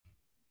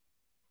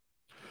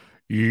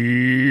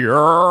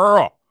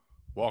Yeah.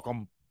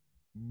 Welcome,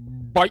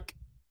 Bike.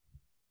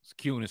 It's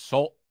Q and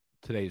Assault.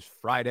 Today's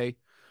Friday.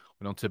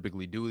 We don't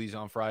typically do these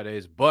on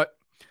Fridays, but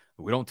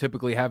we don't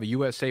typically have a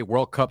USA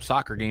World Cup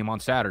soccer game on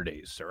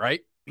Saturdays, all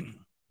right?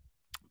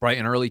 Bright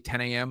and early, 10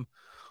 a.m.,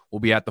 we'll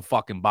be at the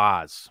fucking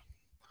Boz,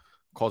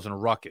 causing a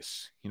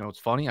ruckus. You know, it's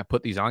funny. I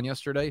put these on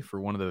yesterday for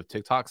one of the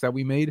TikToks that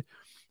we made,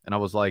 and I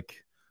was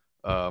like,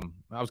 I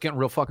was getting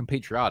real fucking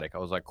patriotic. I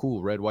was like,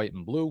 cool, red, white,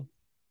 and blue.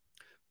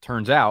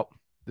 Turns out,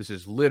 this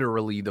is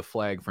literally the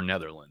flag for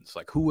Netherlands.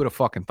 Like, who would have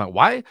fucking thought?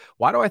 Why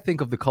do I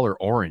think of the color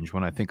orange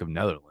when I think of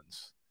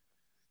Netherlands?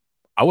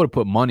 I would have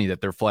put money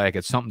that their flag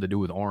had something to do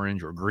with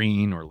orange or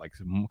green or like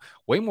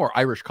way more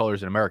Irish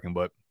colors than American.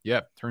 But yeah,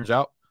 turns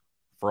out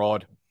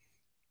fraud.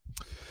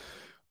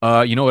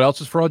 You know what else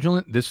is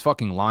fraudulent? This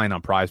fucking line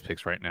on Prize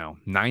Picks right now,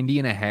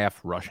 90.5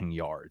 rushing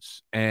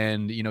yards.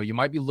 And, you know, you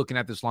might be looking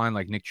at this line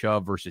like Nick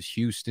Chubb versus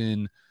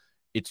Houston.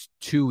 It's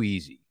too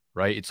easy.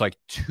 Right? It's like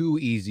too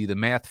easy. The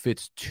math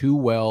fits too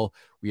well.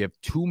 We have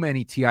too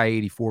many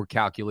TI-84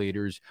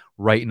 calculators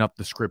writing up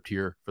the script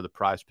here for the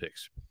Prize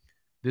Picks.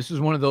 This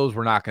is one of those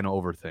we're not going to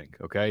overthink,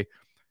 okay?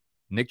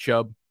 Nick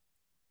Chubb,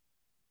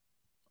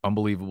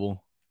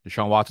 unbelievable.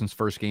 Deshaun Watson's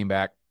first game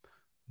back.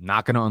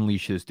 Not going to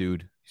unleash this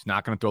dude. He's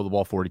not going to throw the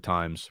ball 40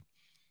 times.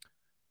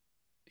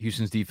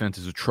 Houston's defense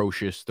is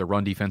atrocious. Their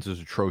run defense is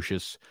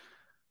atrocious.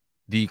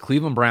 The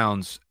Cleveland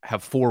Browns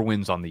have 4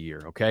 wins on the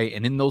year, okay?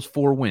 And in those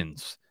 4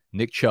 wins,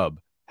 Nick Chubb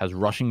has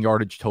rushing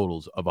yardage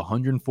totals of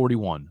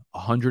 141,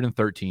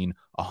 113,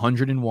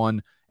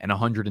 101, and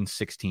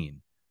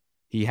 116.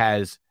 He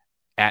has,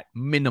 at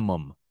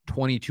minimum,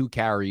 22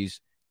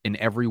 carries in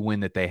every win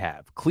that they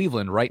have.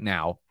 Cleveland right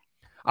now,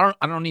 I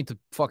don't need to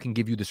fucking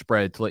give you the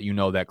spread to let you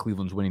know that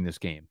Cleveland's winning this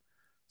game.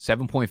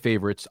 7-point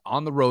favorites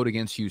on the road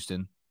against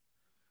Houston.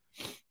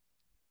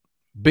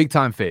 Big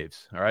time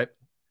faves, all right?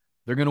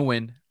 They're going to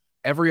win.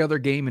 Every other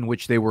game in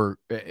which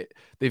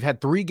they've had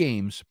 3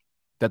 games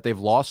that they've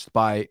lost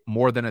by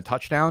more than a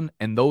touchdown,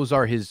 and those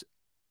are his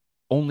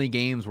only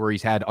games where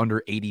he's had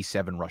under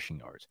 87 rushing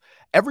yards.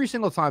 Every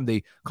single time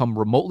they come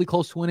remotely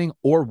close to winning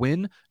or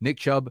win, Nick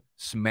Chubb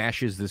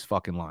smashes this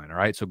fucking line, all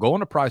right? So go on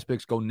to Prize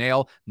Picks, go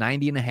nail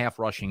 90.5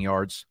 rushing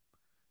yards.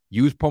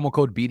 Use promo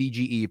code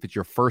BDGE if it's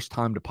your first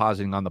time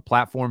depositing on the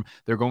platform.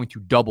 They're going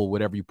to double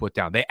whatever you put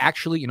down. They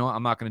actually, you know,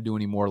 I'm not going to do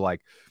any more like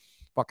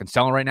fucking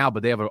selling right now,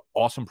 but they have an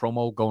awesome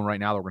promo going right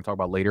now that we're going to talk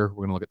about later.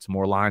 We're going to look at some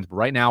more lines, but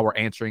right now we're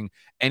answering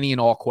any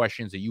and all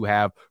questions that you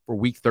have for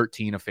week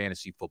 13 of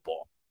fantasy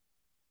football.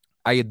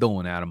 How you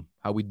doing, Adam?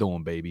 How we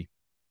doing, baby?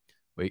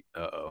 Wait,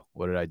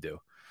 what did I do?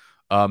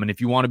 And if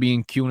you want to be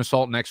in Q and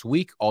Assault next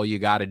week, all you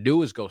got to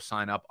do is go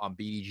sign up on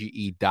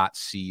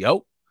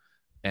bdge.co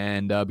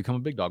and become a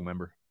Big Dog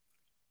member.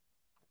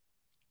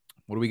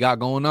 What do we got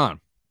going on?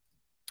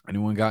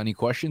 Anyone got any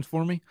questions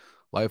for me?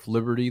 Life,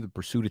 liberty, the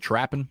pursuit of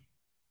trapping.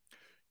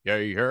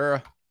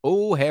 Yeah.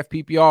 Oh, half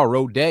PPR,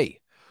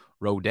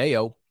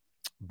 Rodeo,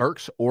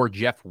 Burks or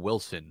Jeff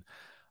Wilson.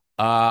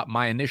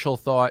 My initial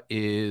thought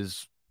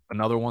is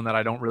another one that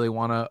I don't really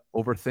want to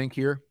overthink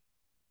here.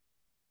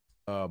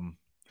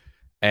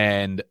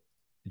 And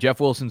Jeff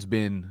Wilson's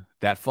been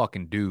that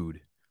fucking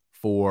dude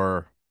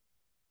for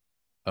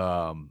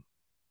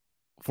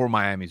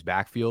Miami's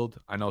backfield.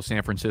 I know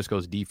San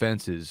Francisco's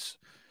defense is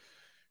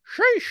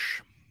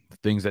sheesh,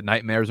 things that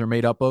nightmares are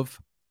made up of.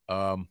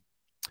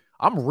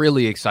 I'm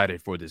really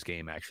excited for this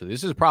game, actually.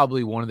 This is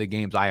probably one of the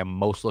games I am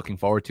most looking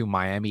forward to,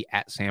 Miami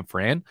at San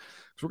Fran,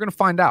 because we're going to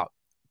find out.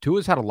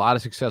 Tua's had a lot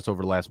of success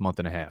over the last month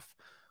and a half.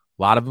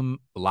 A lot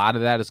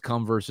of that has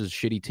come versus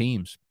shitty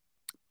teams.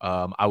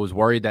 I was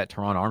worried that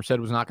Teron Armstead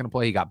was not going to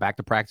play. He got back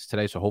to practice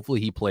today, so hopefully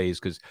he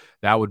plays because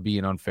that would be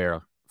an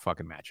unfair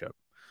fucking matchup.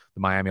 The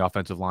Miami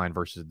offensive line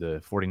versus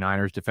the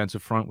 49ers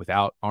defensive front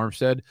without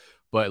Armstead.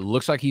 But it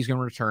looks like he's going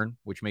to return,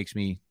 which makes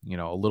me, you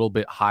know, a little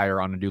bit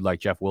higher on a dude like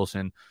Jeff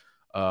Wilson.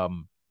 I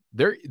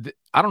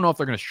don't know if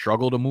they're going to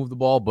struggle to move the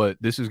ball, but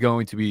this is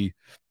going to be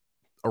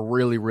a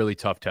really, really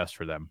tough test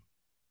for them.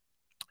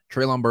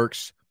 Treylon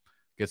Burks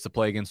gets to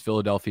play against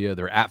Philadelphia.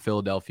 They're at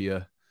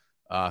Philadelphia.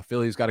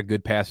 Philly's got a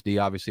good pass D.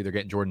 Obviously, they're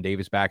getting Jordan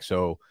Davis back,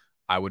 so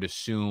I would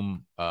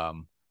assume,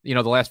 you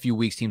know, the last few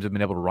weeks teams have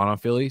been able to run on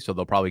Philly, so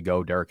they'll probably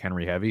go Derrick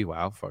Henry heavy.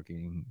 Wow,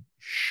 fucking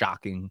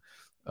shocking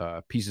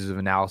pieces of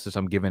analysis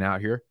I'm giving out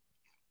here.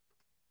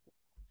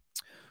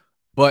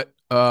 But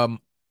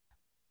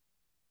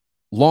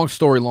long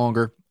story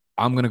longer,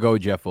 I'm going to go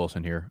Jeff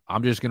Wilson here.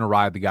 I'm just going to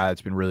ride the guy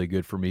that's been really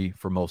good for me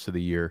for most of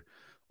the year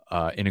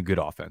in a good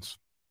offense.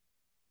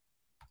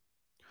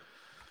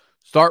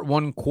 Start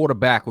one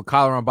quarterback with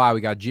Kyler on bye.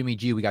 We got Jimmy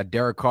G. We got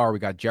Derek Carr. We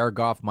got Jared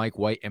Goff, Mike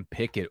White, and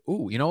Pickett.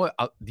 Ooh, you know what?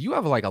 You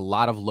have like a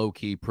lot of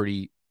low-key,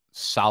 pretty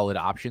solid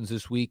options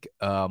this week.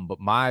 But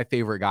my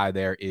favorite guy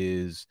there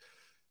is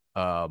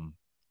actually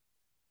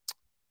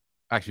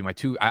my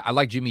two. I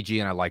like Jimmy G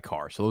and I like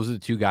Carr. So those are the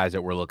two guys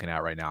that we're looking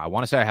at right now. I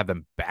want to say I have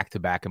them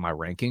back-to-back in my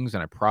rankings,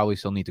 and I probably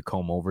still need to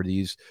comb over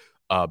these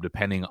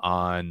depending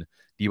on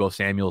Deebo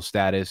Samuel's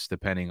status,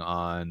 depending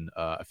on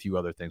a few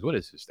other things. What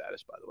is his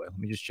status, by the way? Let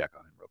me just check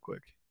on him real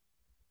quick.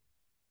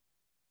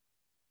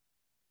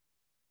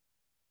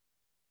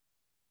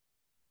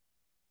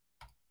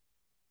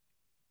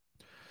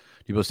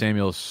 Debo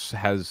Samuels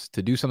has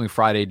to do something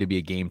Friday to be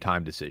a game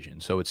time decision.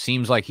 So it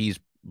seems like he's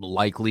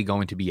likely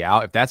going to be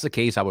out. If that's the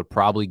case, I would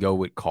probably go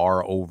with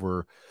Carr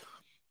over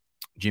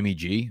Jimmy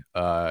G.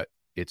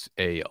 It's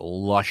a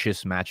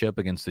luscious matchup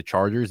against the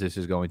Chargers. This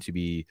is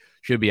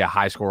should be a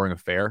high scoring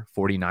affair.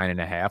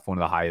 49.5, one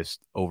of the highest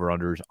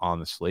over-unders on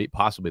the slate,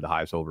 possibly the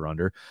highest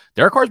over-under.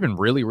 Derek Carr's been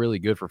really, really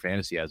good for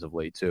fantasy as of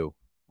late, too.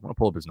 I want to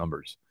pull up his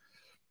numbers.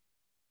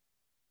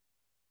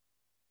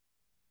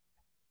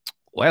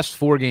 Last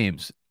 4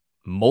 games,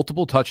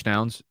 multiple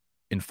touchdowns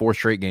in 4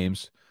 straight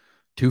games.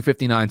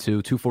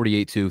 259-2,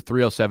 248-2,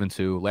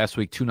 307-2. Last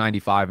week,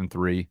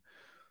 295-3.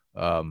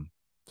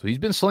 So he's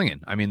been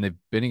slinging. I mean, they've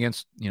been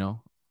against,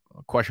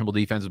 questionable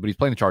defenses, but he's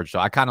playing the Chargers. So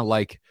I kind of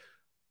like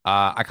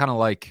Carr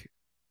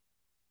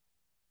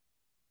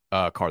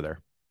there.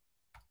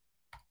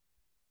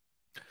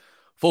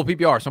 Full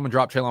PPR. Someone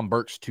dropped Treylon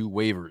Burks to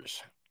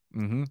waivers.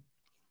 Mm-hmm.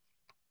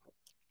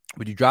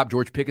 Would you drop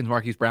George Pickens,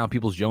 Marquise Brown,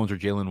 Peoples-Jones, or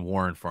Jaylen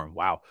Warren for him?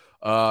 Wow.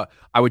 I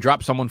would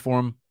drop someone for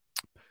him.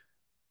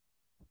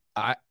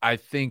 I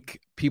think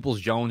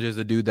Peoples-Jones is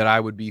the dude that I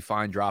would be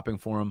fine dropping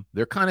for him.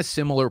 They're kind of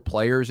similar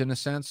players in a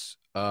sense.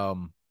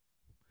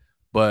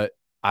 But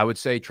I would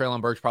say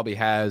Treylon Burks probably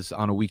has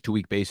on a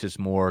week-to-week basis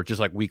more just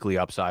like weekly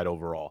upside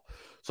overall.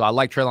 So I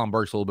like Treylon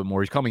Burks a little bit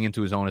more. He's coming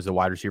into his own as the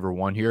wide receiver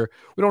 1 here.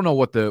 We don't know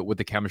what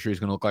the chemistry is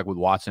going to look like with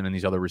Watson and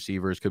these other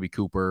receivers. Could be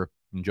Cooper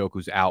and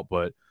Njoku's out,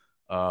 but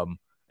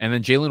and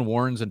then Jaylen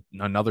Warren's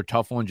another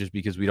tough one just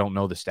because we don't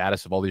know the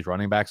status of all these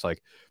running backs.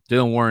 Like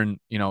Jaylen Warren,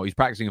 he's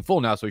practicing in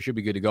full now, so he should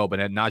be good to go. But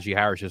Najee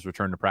Harris just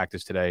returned to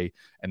practice today,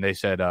 and they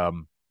said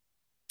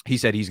he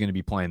said he's going to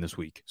be playing this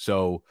week.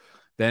 So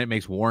then it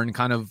makes Warren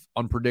kind of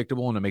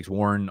unpredictable, and it makes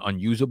Warren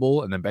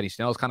unusable, and then Benny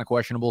Snell is kind of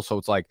questionable. So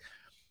it's like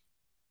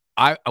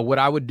what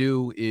I would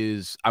do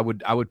is I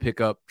would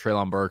pick up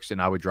Treylon Burks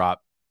and I would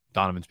drop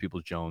Donovan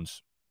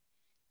Peoples-Jones.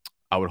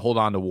 I would hold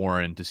on to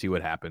Warren to see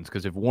what happens.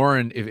 Because if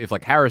Warren, if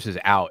like Harris is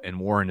out and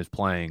Warren is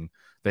playing,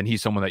 then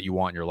he's someone that you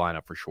want in your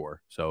lineup for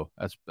sure. So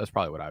that's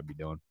probably what I'd be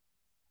doing.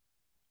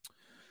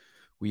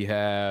 We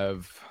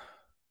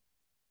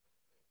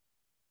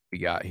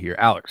got here.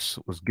 Alex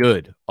was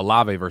good.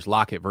 Olave versus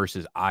Lockett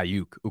versus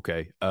Ayuk.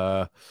 Okay.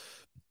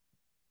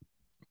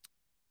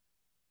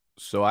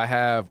 So I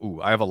have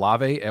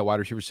Olave at wide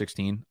receiver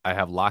 16. I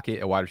have Lockett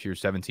at wide receiver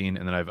 17,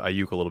 and then I have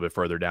Ayuk a little bit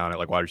further down at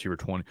like wide receiver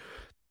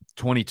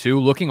 22.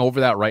 Looking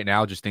over that right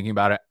now, just thinking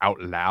about it out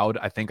loud,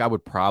 I think I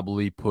would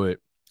probably put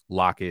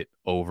Lockett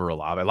over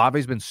Olave.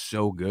 Olave's been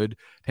so good.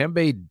 Tampa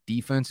Bay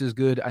defense is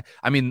good.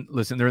 I mean,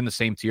 listen, they're in the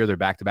same tier. They're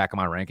back-to-back in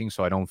my rankings,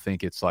 so I don't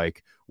think it's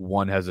like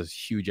one has a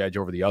huge edge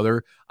over the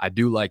other. I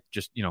do like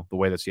just, the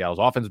way that Seattle's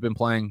offense has been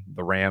playing.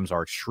 The Rams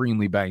are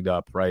extremely banged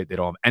up, right? They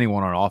don't have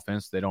anyone on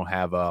offense. They don't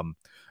have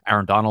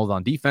Aaron Donald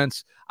on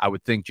defense. I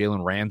would think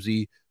Jalen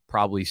Ramsey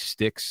probably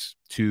sticks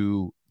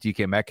to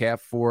DK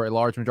Metcalf for a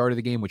large majority of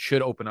the game, which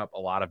should open up a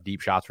lot of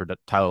deep shots for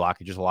Tyler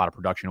Lockett, just a lot of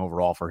production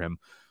overall for him.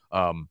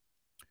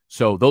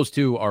 So those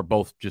two are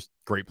both just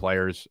great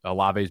players.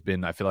 Olave's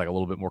been, I feel like, a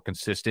little bit more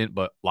consistent,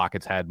 but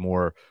Lockett's had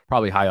more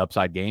probably high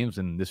upside games,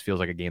 and this feels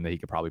like a game that he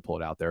could probably pull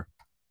it out there.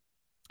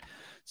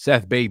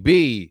 Seth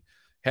Baby,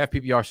 half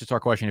PPR should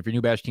start question. If your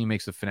new Bash team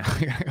makes the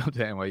finale, go to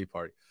the NYU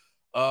party.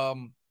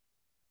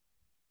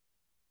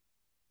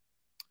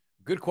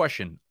 Good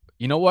question.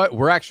 You know what?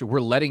 We're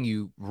letting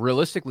you,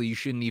 realistically, you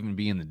shouldn't even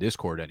be in the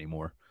Discord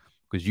anymore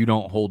because you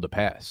don't hold the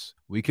pass.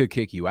 We could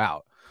kick you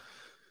out.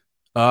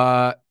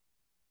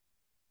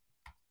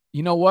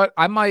 You know what?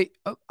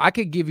 I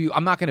could give you,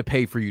 I'm not going to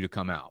pay for you to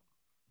come out,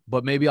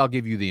 but maybe I'll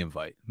give you the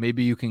invite.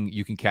 Maybe you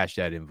can catch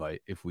that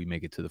invite if we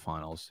make it to the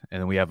finals. And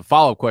then we have a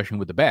follow-up question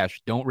with the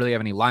Bash. Don't really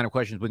have any line of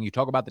questions. When you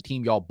talk about the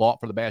team y'all bought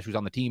for the Bash, who's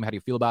on the team, how do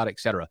you feel about it,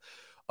 etc.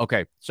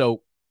 Okay.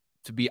 So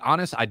to be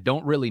honest, I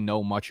don't really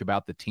know much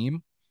about the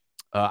team.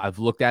 I've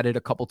looked at it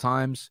a couple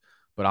times,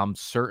 but I'm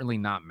certainly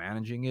not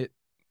managing it.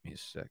 Give me a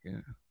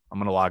second. I'm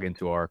going to log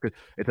into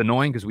it's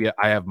annoying because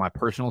I have my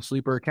personal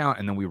sleeper account,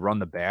 and then we run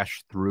the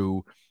Bash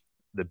through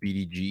the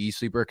BDGE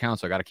sleeper account.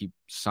 So I got to keep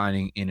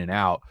signing in and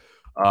out.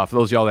 For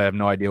those of y'all that have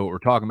no idea what we're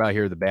talking about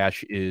here, the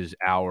Bash is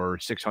our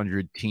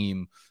 600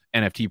 team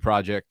NFT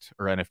project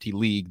or NFT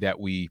league that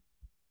we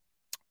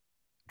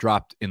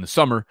dropped in the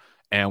summer,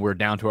 and we're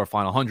down to our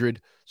final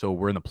 100. So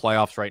we're in the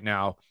playoffs right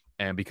now.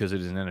 And because it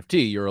is an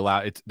NFT, you're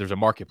allowed, there's a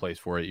marketplace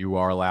for it. You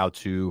are allowed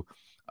to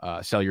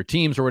sell your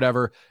teams or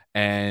whatever.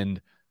 And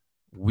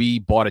we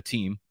bought a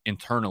team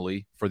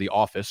internally for the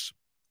office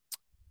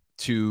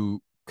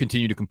to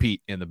continue to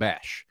compete in the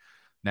Bash.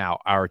 Now,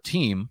 our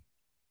team,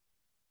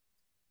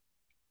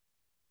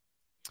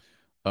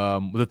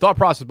 the thought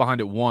process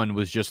behind it, one,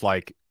 was just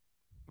like,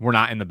 we're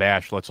not in the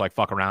Bash. Let's like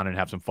fuck around and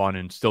have some fun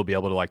and still be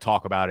able to like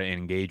talk about it and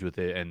engage with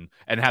it and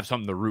have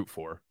something to root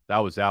for. That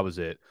was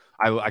it.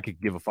 I could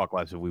give a fuck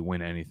less if we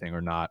win anything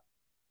or not.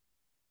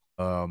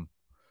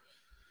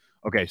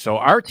 Okay, so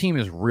our team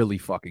is really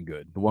fucking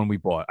good. The one we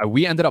bought.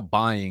 We ended up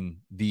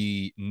buying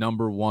the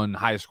number one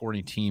highest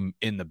scoring team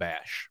in the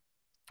Bash.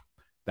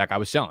 That guy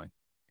was selling.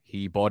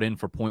 He bought in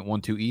for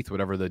 0.12 ETH,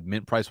 whatever the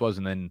mint price was,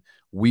 and then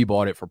we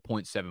bought it for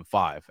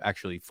 0.75.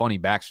 Actually, funny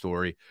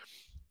backstory.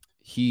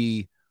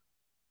 He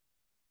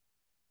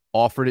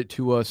offered it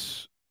to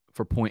us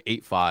for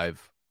 0.85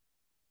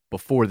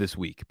 before this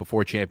week,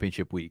 before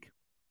championship week.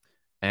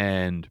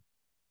 And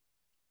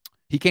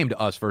he came to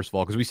us, first of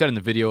all, because we said in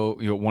the video,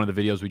 one of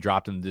the videos we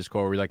dropped in the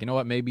Discord, we're like, you know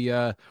what, maybe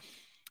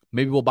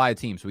we'll buy a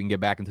team so we can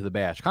get back into the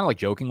bash. Kind of like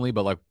jokingly,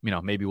 but like,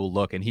 maybe we'll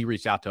look. And he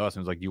reached out to us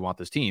and was like, do you want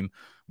this team?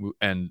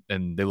 And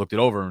they looked it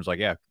over and was like,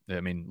 yeah,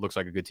 I mean, looks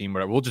like a good team.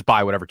 Whatever. We'll just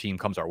buy whatever team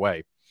comes our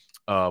way.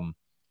 And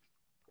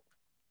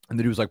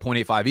the dude was like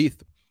 0.85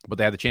 ETH, but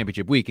they had the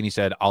championship week. And he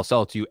said, I'll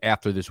sell it to you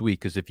after this week,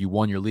 because if you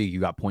won your league, you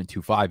got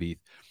 0.25 ETH.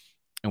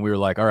 And we were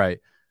like, all right,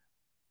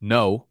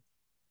 no,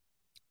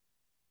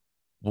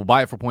 we'll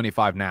buy it for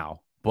 0.85 now.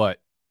 But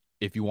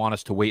if you want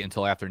us to wait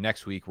until after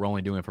next week, we're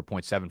only doing it for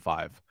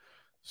 0.75.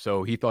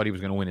 So he thought he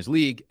was going to win his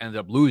league, ended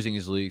up losing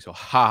his league. So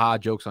haha,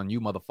 joke's on you,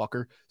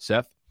 motherfucker,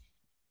 Seth.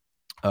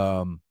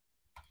 I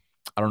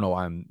don't know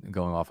why I'm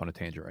going off on a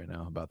tangent right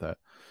now about that.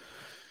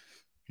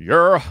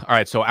 All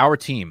right, so our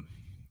team.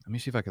 Let me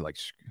see if I could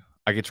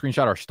I could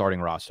screenshot our starting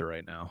roster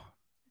right now.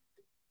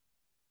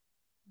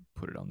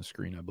 Put it on the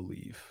screen, I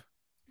believe.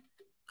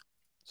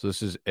 So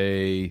this is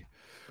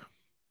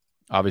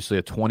obviously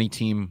a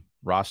 20-team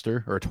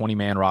roster, or a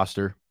 20-man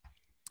roster.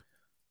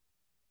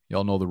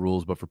 Y'all know the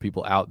rules, but for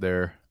people out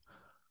there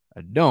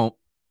that don't,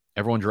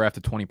 everyone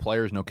drafted 20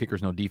 players, no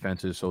kickers, no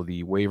defenses, so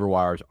the waiver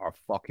wires are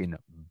fucking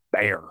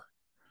bare.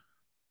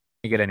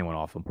 You get anyone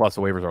off them. Plus,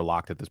 the waivers are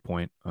locked at this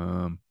point.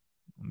 Let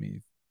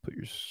me put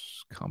your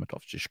comment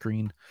off your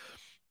screen.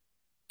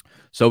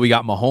 So we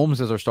got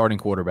Mahomes as our starting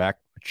quarterback,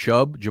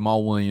 Chubb,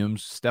 Jamal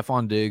Williams,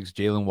 Stephon Diggs,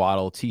 Jalen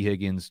Waddle, T.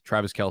 Higgins,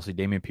 Travis Kelce,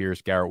 Dameon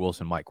Pierce, Garrett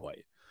Wilson, Mike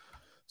White.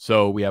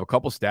 So we have a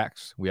couple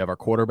stacks. We have our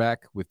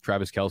quarterback with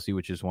Travis Kelce,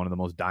 which is one of the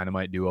most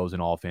dynamite duos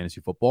in all of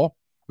fantasy football.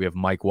 We have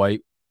Mike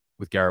White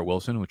with Garrett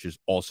Wilson, which is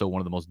also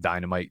one of the most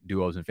dynamite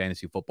duos in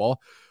fantasy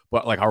football.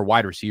 But like our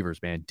wide receivers,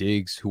 man,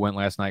 Diggs, who went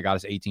last night, got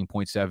us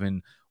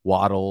 18.7,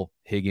 Waddle,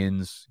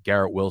 Higgins,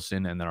 Garrett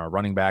Wilson, and then our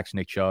running backs,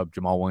 Nick Chubb,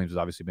 Jamal Williams has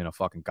obviously been a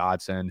fucking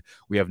godsend.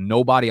 We have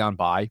nobody on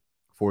bye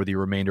for the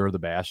remainder of the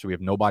bash. So we have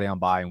nobody on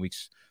bye in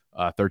weeks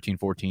 13,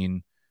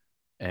 14,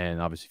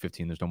 and obviously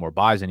 15. There's no more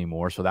buys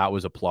anymore. So that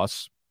was a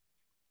plus.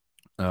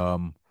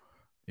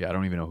 Yeah, I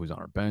don't even know who's on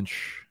our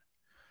bench.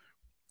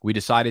 We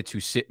decided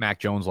to sit Mac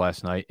Jones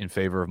last night in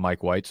favor of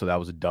Mike White, so that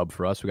was a dub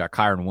for us. We got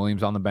Kyron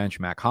Williams on the bench,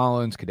 Mac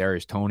Hollins,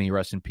 Kadarius Toney,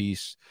 rest in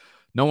peace.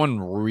 No one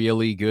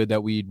really good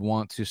that we'd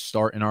want to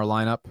start in our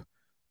lineup.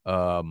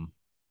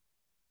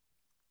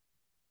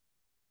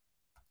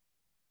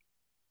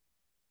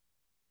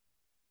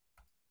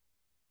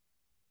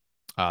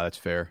 That's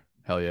fair.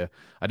 Hell yeah.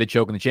 I did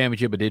choke in the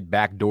championship, but did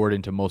backdoored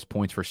into most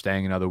points for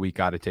staying another week.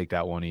 Got to take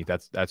that one,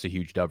 Eth. That's a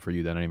huge dub for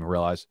you that I didn't even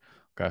realize.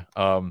 Okay.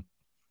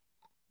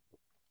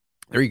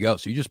 There you go.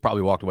 So you just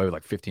probably walked away with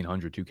like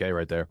 1,500 2K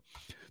right there.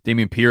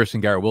 Dameon Pierce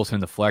and Garrett Wilson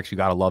in the flex. You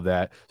got to love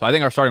that. So I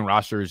think our starting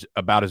roster is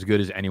about as good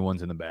as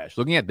anyone's in the bash.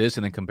 Looking at this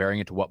and then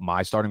comparing it to what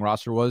my starting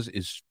roster was,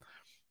 it's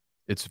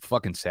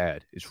fucking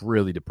sad. It's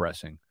really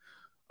depressing.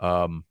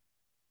 I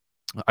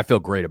feel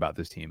great about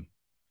this team.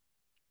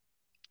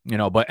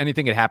 But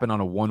anything could happen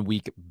on a 1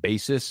 week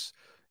basis.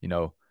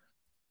 You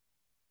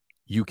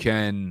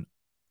can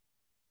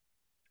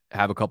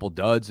have a couple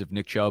duds if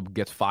Nick Chubb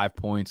gets 5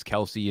 points,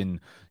 Kelce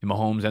and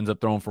Mahomes ends up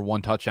throwing for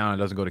 1 touchdown and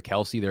doesn't go to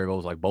Kelce. There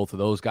goes like both of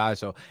those guys.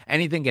 So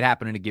anything could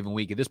happen in a given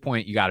week. At this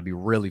point, you got to be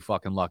really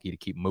fucking lucky to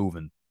keep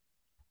moving.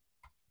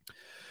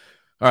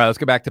 All right, let's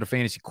get back to the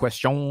fantasy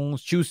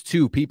questions. Choose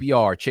 2,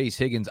 PPR, Chase,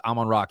 Higgins,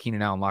 Amon-Ra,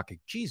 Keenan Allen, Lockett.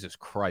 Jesus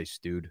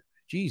Christ, dude.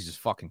 Jesus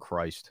fucking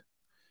Christ.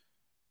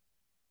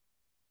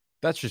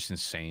 That's just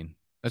insane.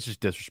 That's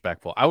just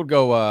disrespectful. I would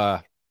go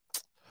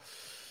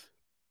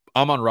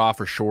Amon-Ra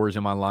for sure is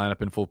in my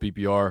lineup in full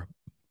PPR.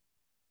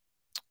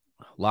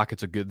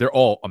 Lockett's they're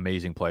all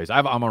amazing plays. I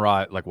have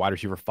Amon-Ra at like wide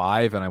receiver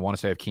 5, and I want to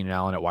say I have Keenan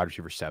Allen at wide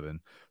receiver 7.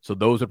 So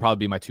those would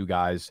probably be my 2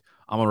 guys.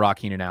 Amon-Ra,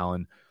 Keenan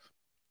Allen.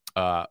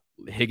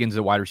 Higgins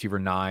at wide receiver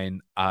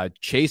 9.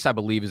 Chase, I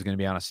believe, is going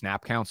to be on a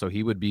snap count, so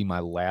he would be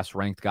my last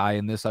ranked guy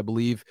in this, I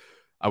believe.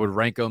 I would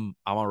rank him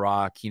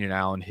Amon-Ra, Keenan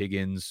Allen,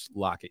 Higgins,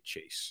 Lockett,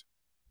 Chase.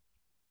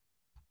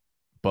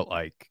 But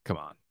like, come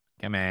on.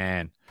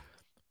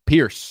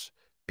 Pierce,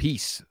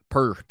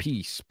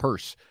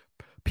 Purse,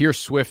 Pierce,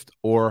 Swift,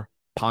 or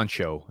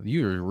Poncho.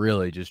 You're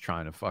really just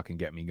trying to fucking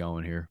get me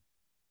going here.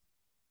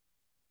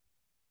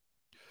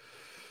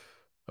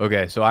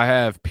 Okay, so I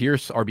have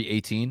Pierce,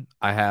 RB18.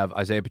 I have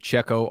Isaiah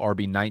Pacheco,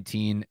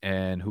 RB19.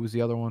 And who's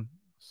the other one?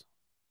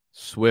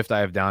 Swift, I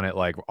have down at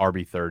like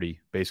RB30,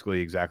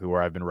 basically exactly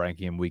where I've been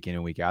ranking him week in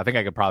and week out. I think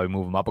I could probably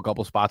move him up a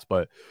couple spots,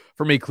 but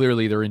for me,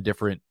 clearly they're in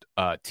different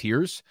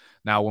tiers.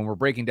 Now, when we're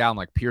breaking down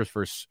like Pierce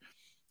versus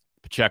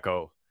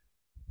Pacheco,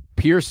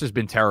 Pierce has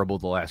been terrible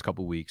the last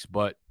couple weeks,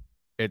 but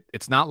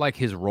it's not like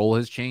his role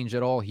has changed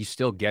at all. He's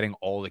still getting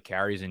all the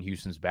carries in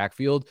Houston's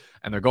backfield,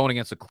 and they're going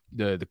against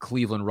the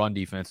Cleveland run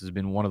defense has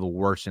been one of the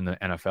worst in the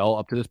NFL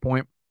up to this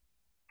point.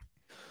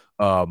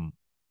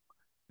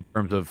 in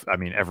terms of, I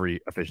mean,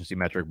 every efficiency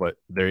metric, but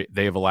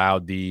they've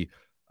allowed the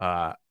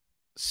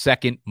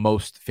second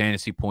most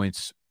fantasy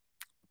points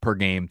per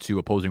game to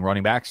opposing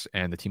running backs,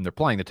 and the team they're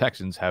playing, the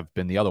Texans, have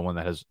been the other one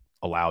that has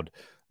allowed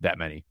that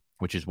many,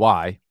 which is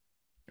why,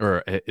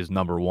 or is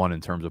number one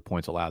in terms of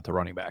points allowed to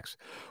running backs,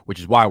 which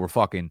is why we're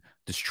fucking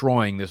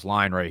destroying this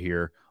line right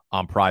here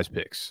on Prize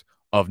Picks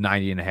of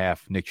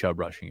 90.5 Nick Chubb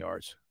rushing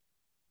yards.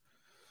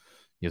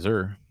 Yes,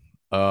 sir.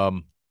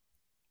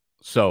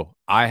 So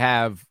I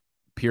have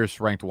Pierce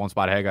ranked one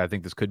spot ahead. I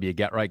think this could be a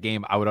get right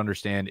game. I would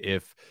understand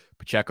if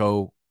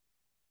Pacheco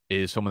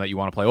is someone that you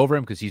want to play over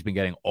him because he's been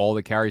getting all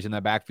the carries in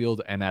that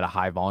backfield and at a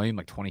high volume,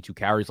 like 22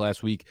 carries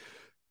last week.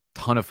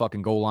 Ton of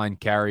fucking goal line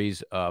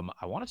carries. I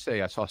want to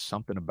say I saw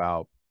something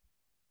about,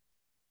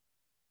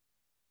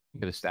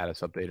 get a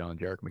status update on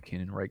Jerick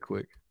McKinnon right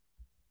quick.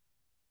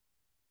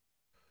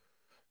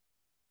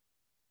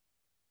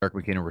 Jerick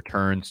McKinnon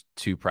returns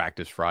to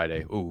practice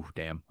Friday. Ooh,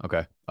 damn.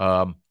 Okay.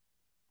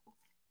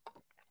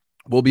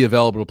 Will be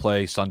available to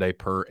play Sunday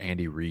per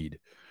Andy Reid.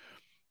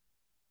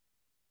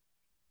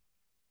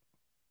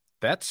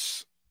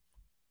 That's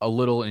a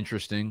little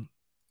interesting.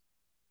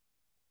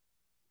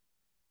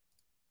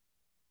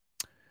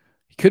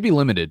 He could be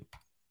limited.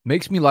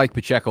 Makes me like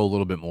Pacheco a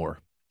little bit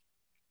more.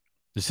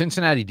 The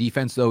Cincinnati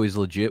defense, though, is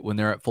legit when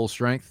they're at full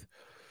strength.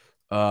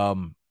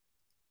 I'd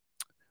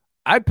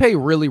pay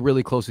really,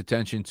 really close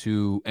attention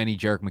to any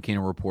Jerick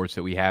McKinnon reports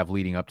that we have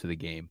leading up to the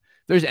game.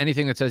 If there's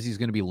anything that says he's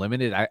going to be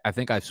limited, I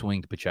think I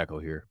swing to Pacheco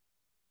here.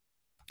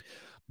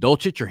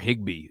 Dulcich or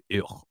Higbee?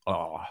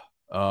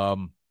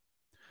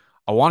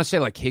 I want to say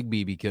like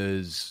Higbee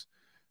because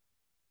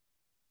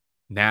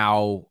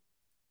now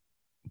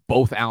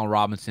both Allen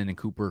Robinson and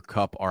Cooper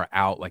Kupp are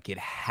out. Like it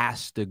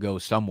has to go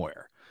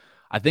somewhere.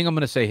 I think I'm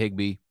going to say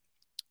Higbee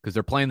because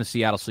they're playing the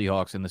Seattle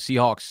Seahawks, and the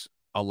Seahawks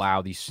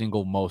allow the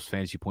single most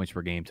fantasy points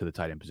per game to the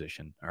tight end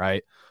position. All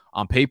right.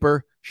 On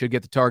paper, should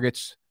get the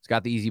targets. It's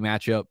got the easy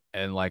matchup.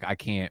 And like, I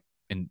can't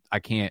in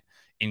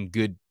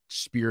good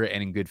spirit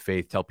and in good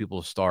faith tell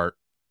people to start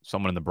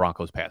someone in the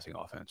Broncos passing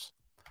offense.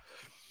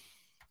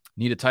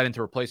 Need a tight end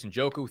to replace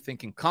Njoku,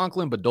 thinking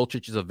Conklin, but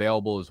Dulcich is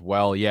available as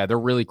well. Yeah, they're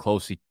really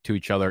close to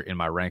each other in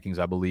my rankings,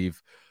 I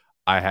believe.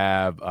 I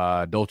have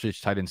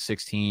Dulcich tight end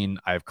 16.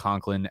 I have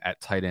Conklin at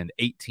tight end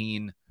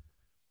 18.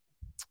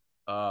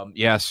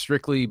 Yeah,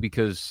 strictly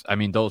because, I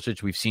mean,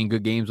 Dulcich, we've seen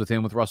good games with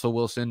him with Russell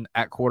Wilson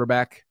at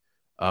quarterback.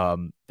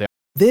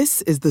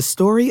 This is the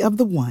story of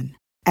the one.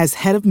 As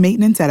head of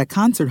maintenance at a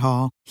concert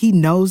hall, he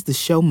knows the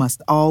show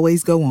must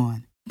always go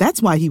on.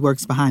 That's why he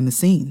works behind the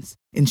scenes,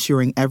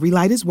 ensuring every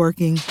light is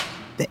working,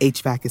 the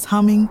HVAC is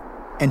humming,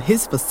 and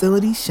his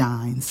facility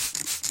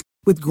shines.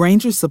 With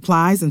Grainger's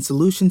supplies and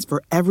solutions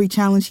for every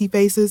challenge he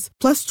faces,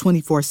 plus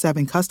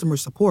 24/7 customer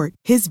support,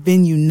 his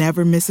venue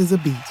never misses a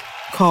beat.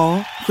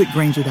 Call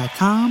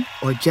quickgrainger.com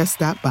or just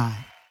stop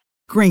by.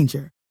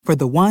 Grainger, for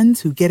the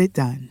ones who get it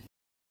done.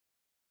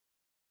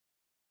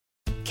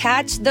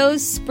 Catch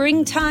those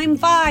springtime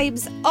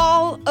vibes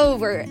all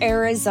over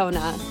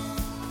Arizona.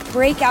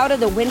 Break out of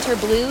the winter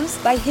blues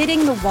by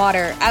hitting the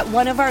water at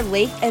one of our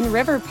lake and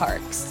river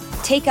parks.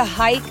 Take a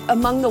hike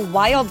among the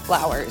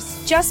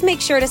wildflowers. Just make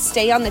sure to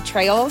stay on the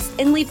trails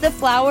and leave the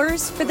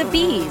flowers for the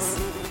bees.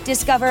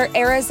 Discover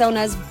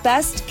Arizona's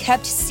best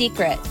kept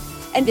secret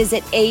and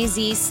visit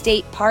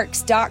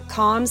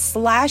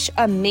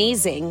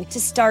azstateparks.com/amazing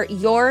to start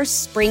your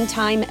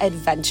springtime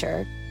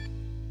adventure.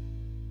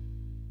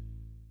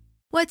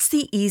 What's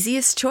the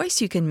easiest choice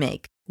you can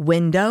make?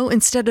 Window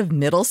instead of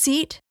middle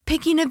seat?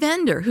 Picking a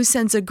vendor who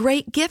sends a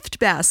great gift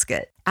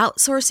basket?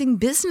 Outsourcing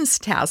business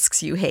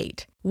tasks you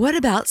hate? What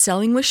about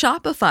selling with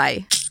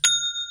Shopify?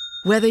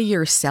 Whether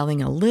you're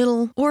selling a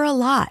little or a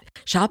lot,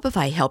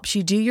 Shopify helps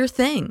you do your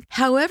thing,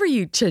 however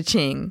you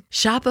cha-ching.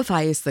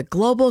 Shopify is the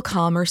global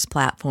commerce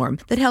platform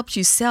that helps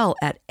you sell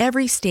at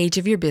every stage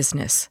of your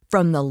business.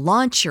 From the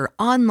launch your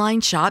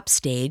online shop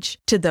stage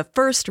to the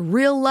first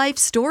real-life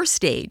store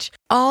stage,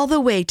 all the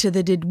way to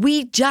the did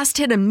we just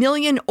hit a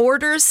million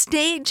orders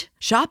stage.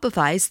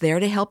 Shopify's there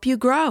to help you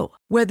grow.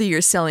 Whether you're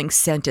selling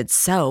scented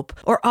soap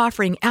or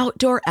offering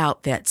outdoor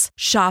outfits,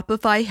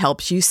 Shopify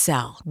helps you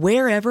sell.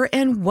 Wherever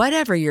and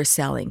whatever you're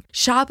selling,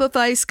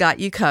 Shopify's got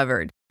you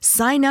covered.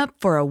 Sign up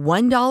for a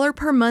 $1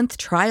 per month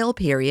trial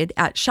period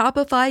at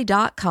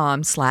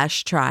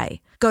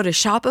shopify.com/try. Go to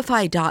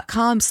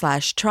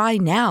shopify.com/try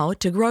now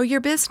to grow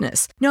your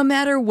business, no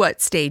matter what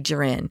stage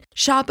you're in.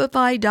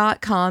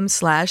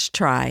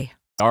 Shopify.com/try.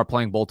 Are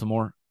playing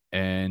Baltimore,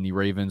 and the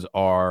Ravens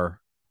are,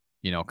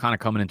 kind of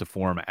coming into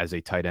form as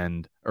a tight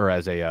end or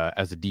as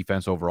a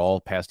defense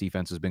overall. Pass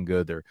defense has been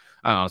good.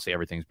 Honestly,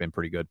 everything's been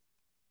pretty good.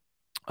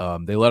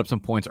 They let up some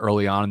points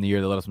early on in the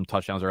year. They let up some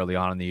touchdowns early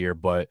on in the year,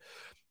 but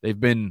they've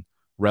been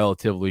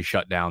relatively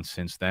shut down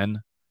since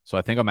then. So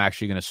I think I'm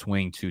actually going to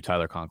swing to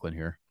Tyler Conklin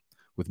here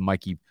with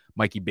Mikey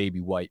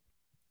Baby White.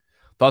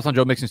 Thoughts on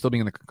Joe Mixon still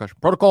being in the concussion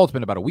protocol? It's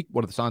been about a week.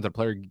 What are the signs that a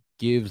player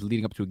gives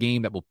leading up to a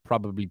game that will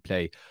probably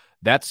play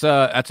That's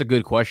a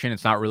good question.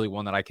 It's not really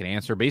one that I can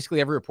answer.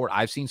 Basically, every report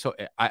I've seen, so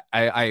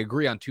I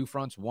agree on two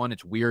fronts. One,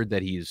 it's weird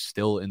that he is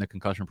still in the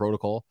concussion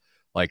protocol.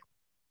 Like,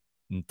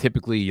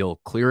 typically you'll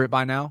clear it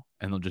by now,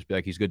 and they'll just be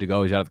like, he's good to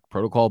go. He's out of the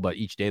protocol. But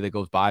each day that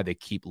goes by, they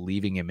keep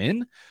leaving him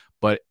in.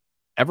 But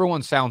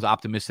everyone sounds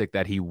optimistic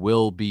that he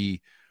will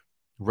be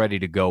ready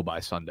to go by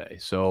Sunday.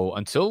 So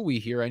until we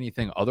hear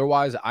anything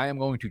otherwise, I am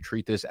going to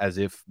treat this as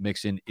if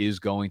Mixon is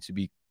going to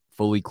be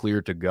fully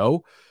cleared to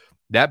go.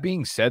 That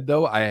being said,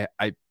 though, I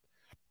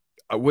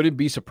wouldn't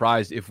be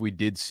surprised if we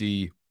did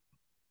see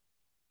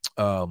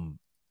Samaje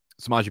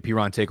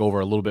Perine take over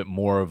a little bit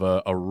more of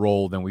a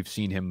role than we've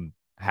seen him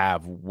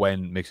have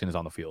when Mixon is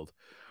on the field.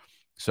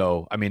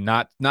 So, I mean,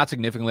 not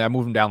significantly. I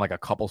moved him down like a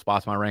couple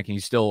spots in my ranking.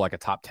 He's still like a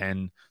top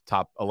 10,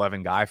 top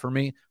 11 guy for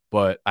me.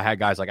 But I had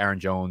guys like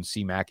Aaron Jones,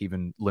 C-Mac,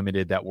 even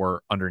limited that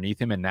were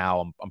underneath him. And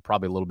now I'm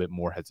probably a little bit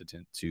more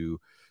hesitant to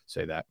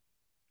say that.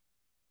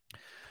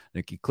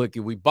 Nicky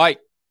Clicky, we bite.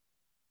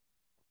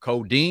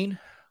 Codeine.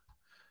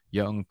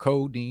 Young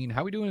Codeine.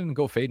 How we doing in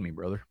Go Fade Me,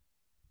 brother?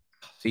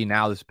 See,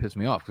 now this pissed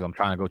me off because I'm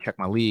trying to go check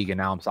my league, and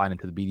now I'm signed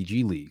into the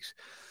BDG leagues.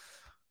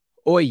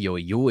 Oi,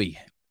 oi, oi.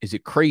 Is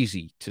it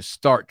crazy to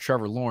start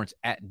Trevor Lawrence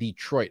at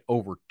Detroit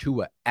over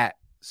Tua at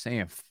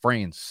San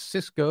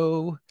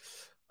Francisco?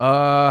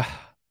 I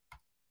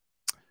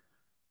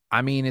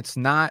mean, it's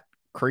not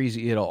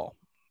crazy at all,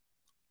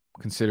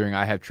 considering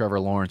I have Trevor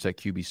Lawrence at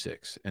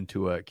QB6 and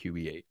Tua at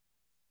QB8.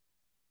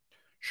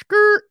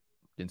 Skirt.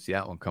 Didn't see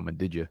that one coming,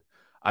 did you?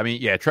 I mean,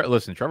 yeah,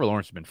 listen, Trevor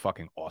Lawrence has been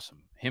fucking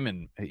awesome.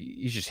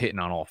 He's just hitting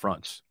on all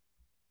fronts.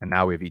 And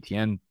now we have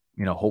ETN,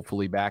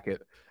 hopefully back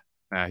at,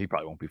 he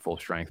probably won't be full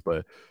strength,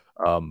 but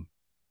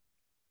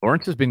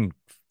Lawrence has been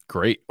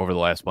great over the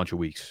last bunch of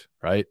weeks,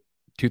 right?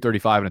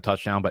 235 and a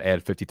touchdown, but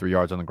added 53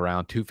 yards on the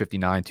ground,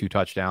 259, 2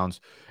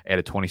 touchdowns,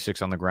 added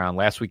 26 on the ground.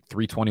 Last week,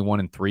 321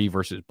 and 3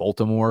 versus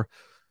Baltimore.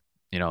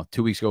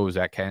 2 weeks ago was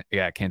at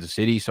Kansas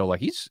City. So like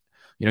he's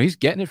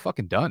getting it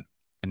fucking done.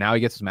 And now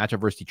he gets his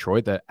matchup versus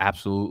Detroit that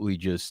absolutely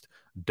just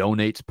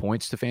donates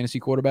points to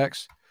fantasy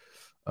quarterbacks.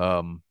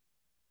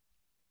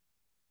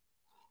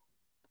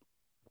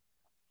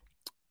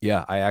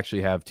 Yeah, I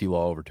actually have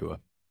T-Law over Tua.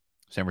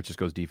 San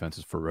Francisco's defense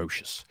is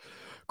ferocious.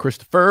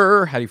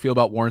 Christopher, how do you feel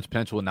about Warren's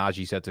potential with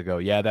Najee set to go?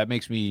 Yeah, that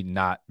makes me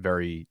not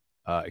very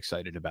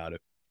excited about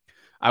it.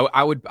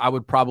 I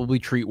would probably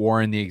treat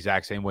Warren the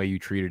exact same way you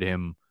treated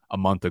him a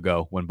month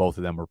ago when both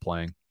of them were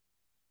playing.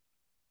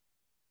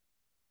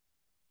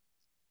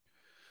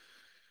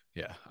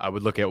 Yeah, I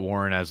would look at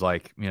Warren as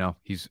like,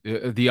 he's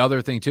the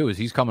other thing too is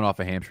he's coming off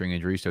a hamstring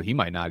injury, so he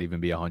might not even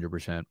be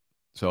 100%.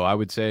 So I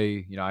would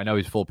say, I know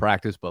he's full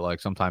practice, but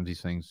like sometimes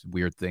these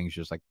weird things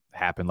just like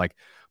happen. Like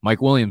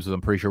Mike Williams,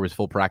 I'm pretty sure was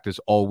full practice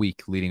all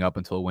week leading up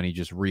until when he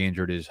just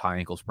re-injured his high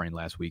ankle sprain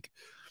last week.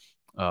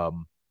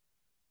 So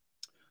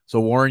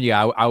Warren,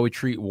 yeah, I would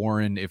treat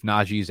Warren, if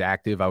Najee is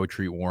active, I would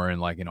treat Warren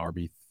like an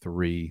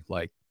RB3,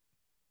 like,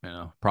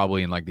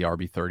 probably in like the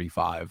RB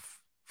 35,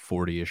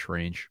 40-ish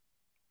range.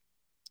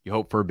 You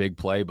hope for a big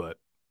play, but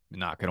you're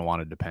not going to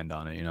want to depend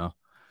on it,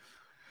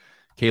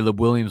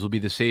 Caleb Williams will be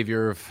the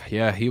savior of,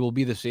 he will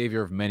be the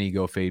savior of many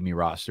Go Fade Me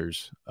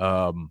rosters.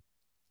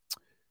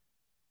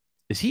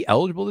 Is he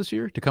eligible this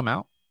year to come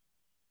out?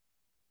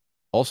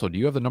 Also, do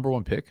you have the number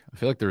 1 pick? I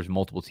feel like there's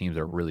multiple teams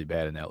that are really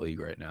bad in that league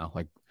right now.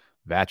 Like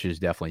Vatch is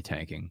definitely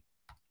tanking.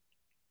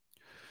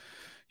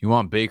 You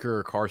want Baker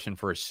or Carson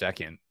for a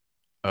second?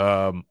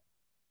 No,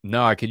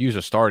 I could use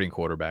a starting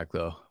quarterback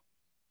though.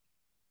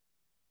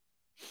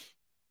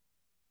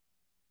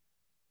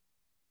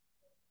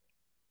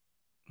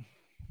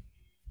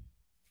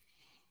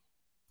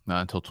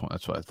 Not until 20.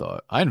 That's what I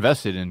thought. I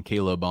invested in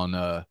Caleb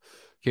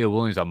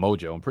Williams on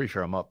Mojo. I'm pretty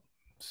sure I'm up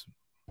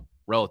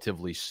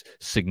relatively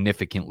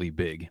significantly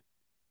big.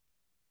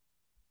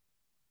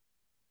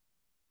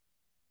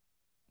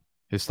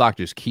 His stock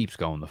just keeps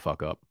going the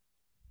fuck up.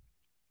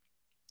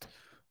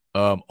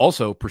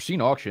 Also,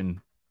 Pristine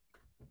Auction,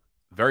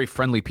 very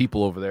friendly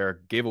people over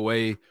there, gave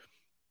away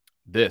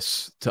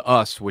this to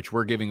us, which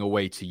we're giving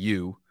away to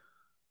you.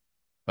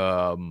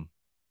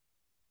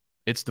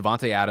 It's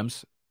Davante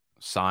Adams.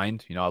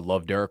 Signed. I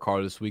love Derek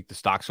Carr this week. The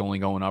stock's only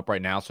going up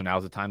right now, so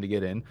now's the time to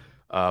get in.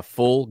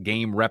 Full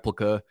game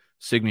replica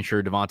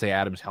signature Davante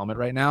Adams helmet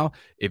right now.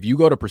 If you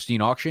go to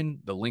Pristine Auction,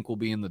 the link will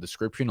be in the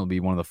description. It'll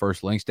be one of the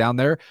first links down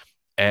there.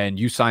 And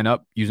you sign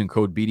up using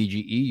code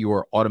BDGE, you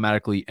are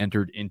automatically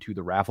entered into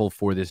the raffle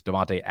for this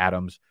Davante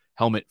Adams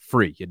helmet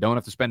free. You don't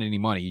have to spend any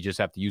money. You just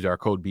have to use our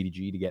code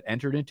BDGE to get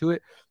entered into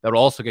it.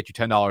 That'll also get you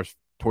 $10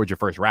 towards your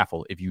first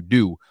raffle if you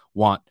do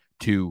want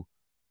to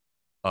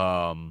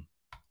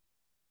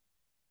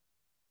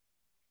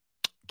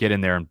get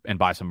in there and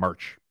buy some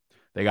merch.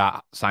 They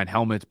got signed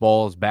helmets,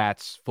 balls,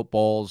 bats,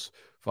 footballs,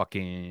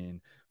 fucking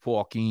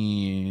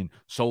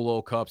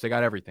solo cups. They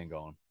got everything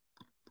going.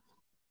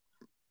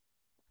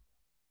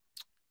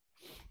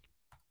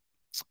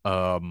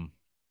 So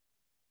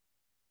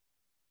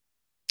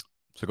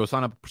go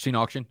sign up for Pristine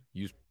Auction.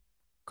 Use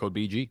code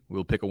BG.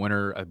 We'll pick a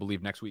winner, I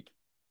believe, next week.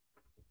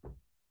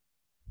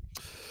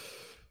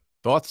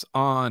 Thoughts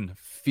on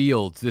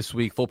Fields this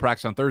week, full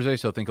practice on Thursday,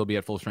 so I think he'll be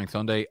at full strength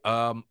Sunday.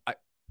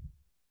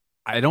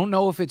 I don't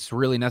know if it's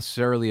really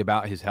necessarily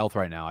about his health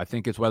right now. I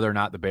think it's whether or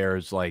not the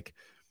Bears like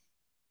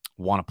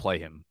want to play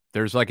him.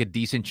 There's like a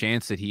decent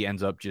chance that he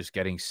ends up just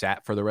getting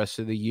sat for the rest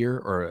of the year,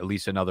 or at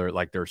least another,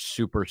 like they're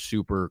super,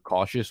 super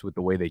cautious with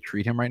the way they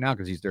treat him right now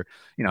because he's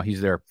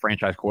their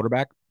franchise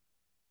quarterback.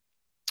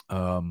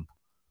 Najee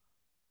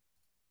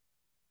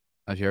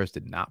Harris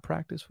did not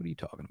practice. What are you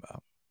talking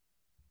about?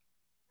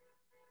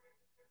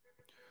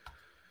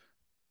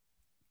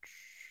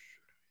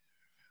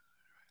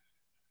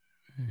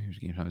 Here's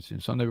game time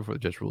Sunday before the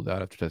Jets ruled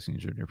out after testing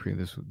injury.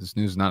 This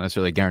news is not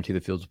necessarily guarantee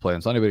the Fields will play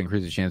on Sunday, but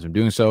increase the chance of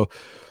doing so.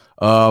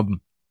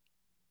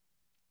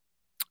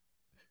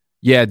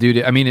 Yeah,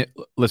 dude. I mean,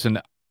 listen,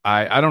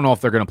 I don't know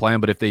if they're going to play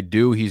him, but if they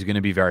do, he's going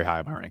to be very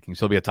high in my rankings.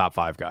 He'll be a top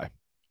 5 guy.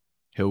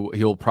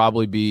 He'll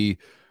probably be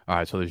all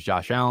right. So there's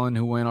Josh Allen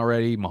who went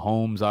already,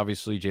 Mahomes,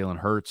 obviously, Jalen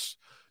Hurts,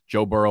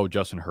 Joe Burrow,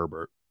 Justin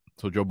Herbert.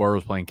 So Joe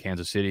Burrow's playing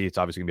Kansas City. It's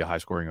obviously going to be a high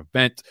scoring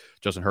event.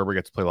 Justin Herbert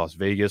gets to play Las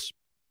Vegas.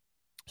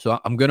 So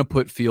I'm going to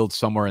put Fields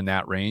somewhere in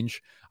that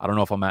range. I don't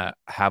know if I'm going to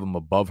have him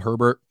above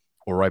Herbert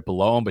or right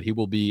below him, but he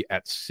will be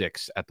at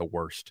 6 at the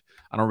worst.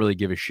 I don't really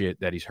give a shit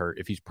that he's hurt.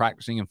 If he's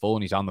practicing in full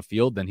and he's on the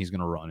field, then he's going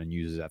to run and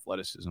use his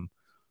athleticism.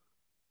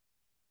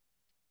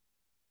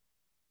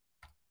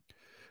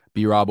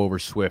 B-Rob over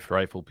Swift,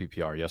 right? Full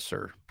PPR. Yes,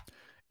 sir.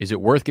 Is it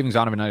worth giving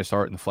Zonovan Knight a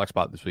start in the flex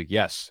spot this week?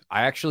 Yes.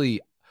 I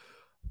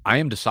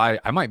am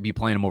decided. I might be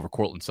playing him over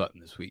Courtland Sutton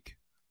this week.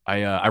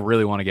 I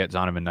really want to get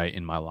Zonovan Knight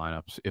in my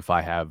lineups if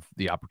I have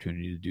the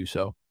opportunity to do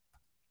so.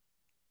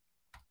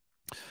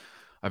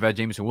 I've had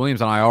Jameson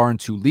Williams on IR in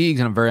 2 leagues,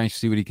 and I'm very anxious to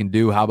see what he can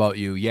do. How about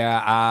you?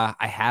 Yeah,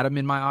 I had him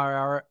in my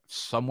IR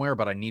somewhere,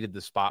 but I needed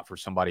the spot for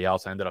somebody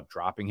else. I ended up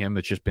dropping him.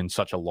 It's just been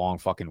such a long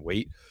fucking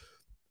wait.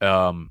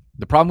 The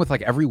problem with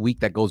like every week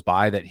that goes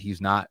by that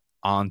he's not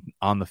on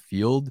the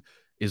field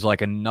is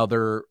like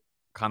another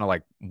kind of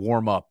like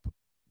warm-up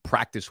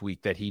practice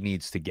week that he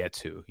needs to get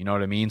to. You know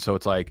what I mean? So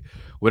it's like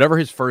whatever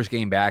his first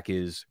game back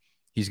is,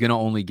 he's going to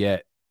only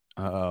get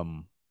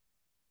probably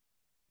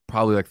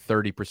like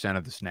 30%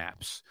 of the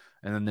snaps.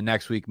 And then the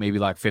next week, maybe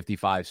like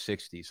 55,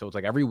 60. So it's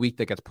like every week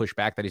that gets pushed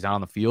back that he's not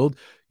on the field,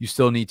 you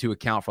still need to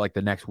account for like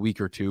the next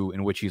week or two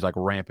in which he's like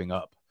ramping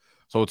up.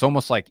 So it's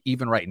almost like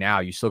even right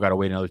now, you still got to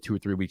wait another 2 or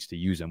 3 weeks to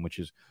use him, which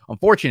is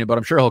unfortunate, but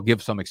I'm sure he'll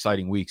give some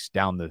exciting weeks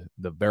down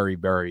the very,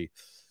 very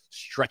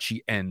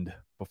stretchy end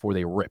before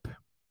they rip.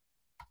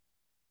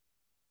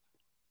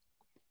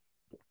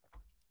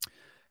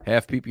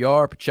 Half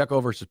PPR, Pacheco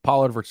versus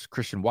Pollard versus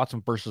Christian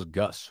Watson versus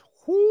Gus.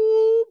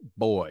 Whoo,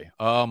 boy.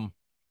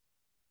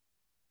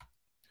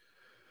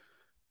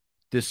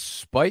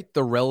 Despite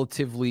the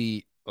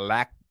relatively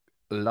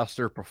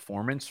lackluster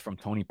performance from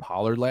Tony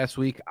Pollard last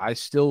week, I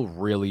still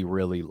really,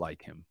 really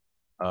like him.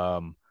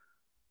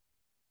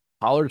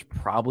 Pollard's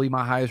probably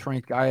my highest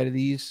ranked guy out of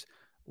these.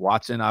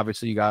 Watson,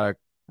 obviously, you got to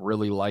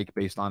really like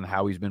based on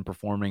how he's been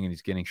performing and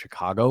he's getting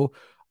Chicago.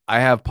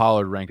 I have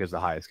Pollard ranked as the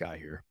highest guy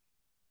here.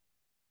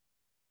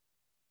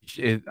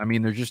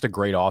 They're just a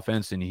great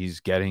offense, and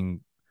he's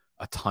getting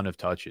a ton of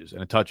touches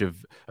and a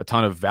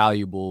ton of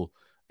valuable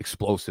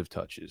explosive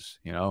touches,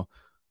 you know?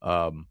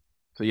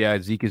 So yeah,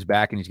 Zeke is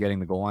back and he's getting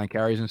the goal line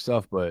carries and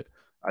stuff, but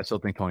I still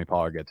think Tony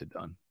Pollard gets it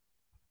done.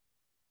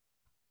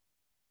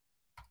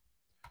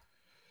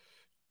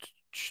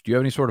 Do you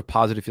have any sort of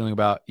positive feeling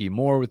about E.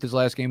 Moore with his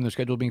last game in their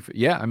schedule being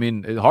yeah, I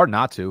mean, it's hard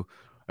not to.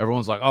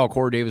 Everyone's like, oh,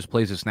 Corey Davis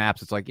plays the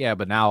snaps. It's like, yeah,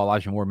 but now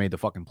Elijah Moore made the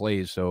fucking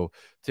plays. So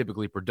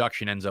typically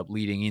production ends up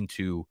leading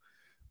into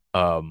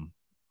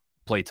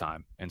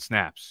playtime and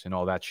snaps and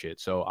all that shit.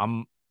 So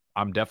I'm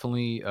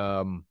definitely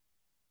I'm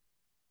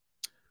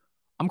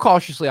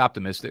cautiously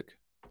optimistic.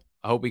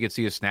 I hope we could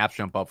see his snaps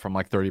jump up from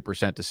like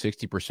 30% to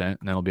 60%, and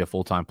then he'll be a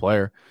full-time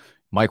player.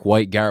 Mike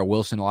White, Garrett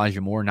Wilson,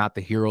 Elijah Moore, not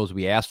the heroes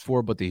we asked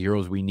for, but the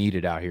heroes we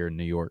needed out here in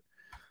New York.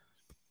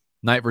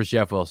 Knight versus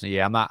Jeff Wilson.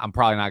 Yeah, I'm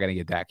probably not going to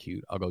get that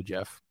cute. I'll go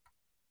Jeff.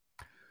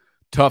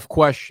 Tough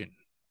question.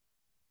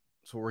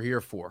 That's what we're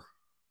here for.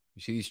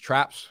 You see these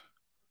traps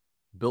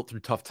built through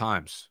tough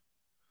times.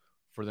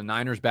 For the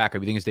Niners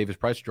backup, you think it's Davis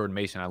Price or Jordan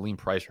Mason? I lean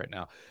Price right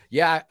now.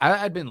 Yeah,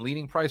 I'd been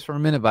leaning Price for a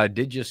minute, but I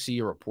did just see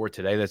a report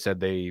today that said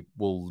they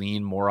will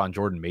lean more on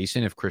Jordan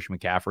Mason if Christian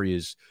McCaffrey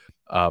is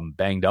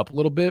banged up a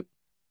little bit.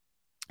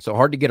 So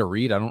hard to get a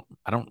read. I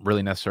don't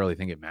really necessarily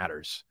think it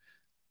matters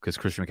because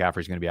Christian McCaffrey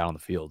is going to be out on the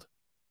field.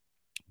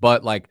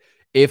 But like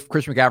if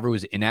Christian McCaffrey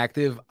was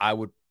inactive, I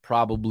would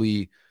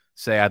probably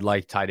say I'd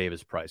like Ty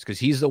Davis Price because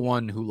he's the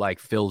one who like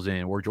fills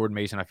in, where Jordan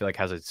Mason I feel like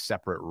has a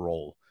separate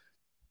role.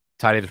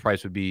 Ty Davis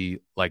Price would be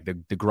like the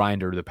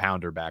grinder, the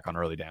pounder back on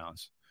early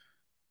downs.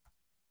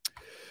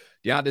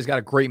 Deontay's got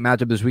a great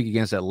matchup this week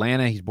against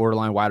Atlanta. He's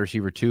borderline wide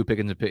receiver 2.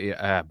 Pickens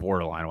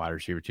borderline wide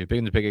receiver 2.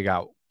 Pickens and Pickett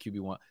got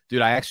QB1.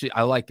 Dude,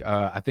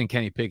 I think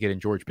Kenny Pickett and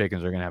George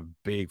Pickens are going to have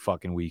big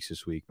fucking weeks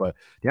this week. But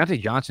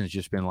Deontay Johnson's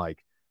just been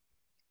like,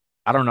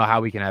 I don't know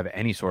how we can have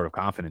any sort of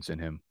confidence in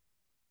him.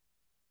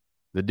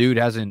 The dude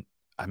hasn't,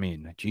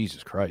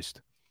 Jesus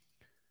Christ.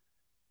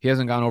 He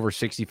hasn't gone over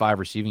 65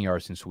 receiving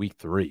yards since week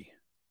 3.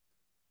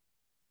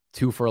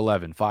 2 for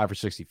 11, 5 for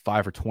 60,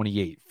 5 for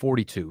 28,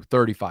 42,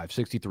 35,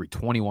 63,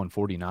 21,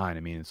 49. I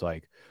mean, it's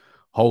like,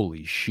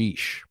 holy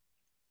sheesh.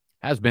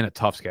 Has been a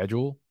tough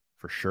schedule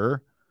for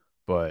sure,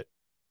 but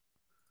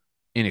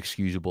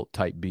inexcusable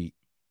type beat.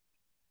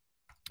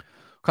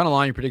 What kind of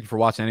line you predicted for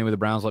Watson anyway? The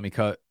Browns let me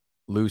cut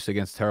loose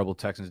against terrible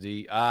Texans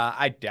D.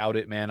 I doubt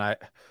it, man. I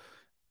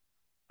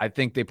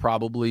think they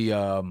probably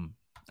I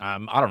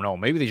don't know.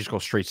 Maybe they just go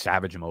straight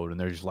savage mode and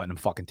they're just letting them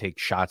fucking take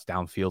shots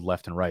downfield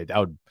left and right.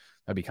 That'd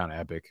be kind of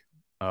epic.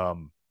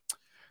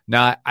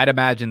 Now I'd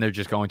imagine they're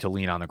just going to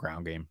lean on the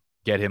ground game,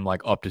 get him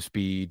like up to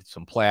speed,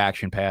 some play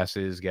action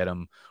passes, get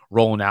him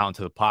rolling out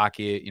into the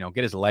pocket,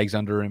 get his legs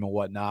under him and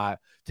whatnot,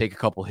 take a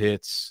couple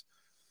hits,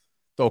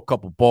 throw a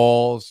couple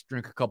balls,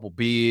 drink a couple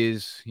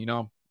beers,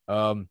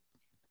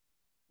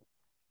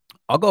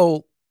 I'll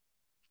go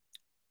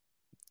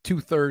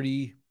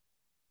 230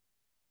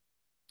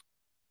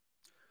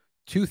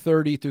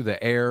 through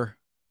the air,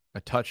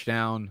 a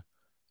touchdown,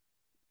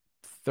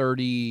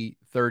 30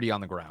 on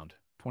the ground,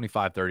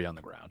 25-30 on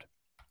the ground.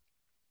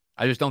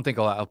 I just don't think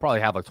I'll probably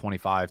have like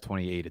 25,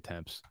 28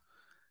 attempts.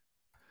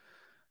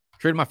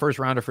 Traded my first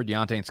rounder for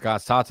Deontay and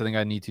Scott Tots. I think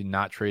I need to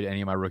not trade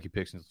any of my rookie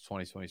picks until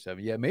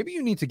 2027. Yeah, maybe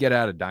you need to get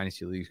out of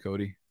dynasty leagues,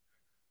 Cody.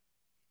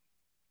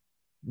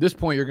 At this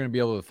point, you're going to be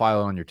able to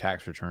file on your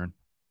tax return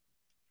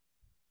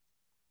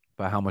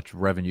by how much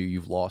revenue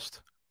you've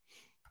lost.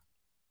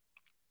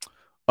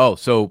 Oh,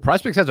 so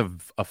PrizePicks has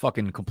a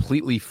fucking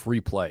completely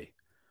free play.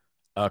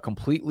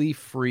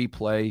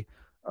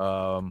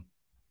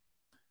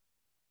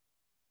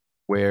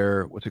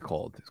 Where, what's it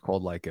called? It's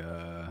called like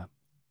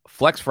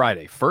Flex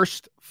Friday.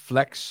 First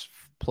Flex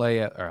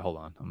play. All right, hold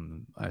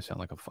on. I sound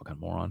like a fucking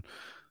moron.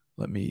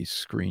 Let me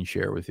screen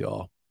share with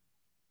y'all.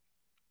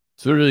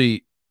 So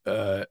really,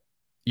 a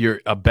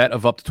bet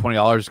of up to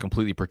 $20 is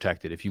completely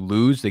protected. If you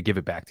lose, they give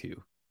it back to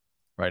you.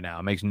 Right now,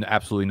 it makes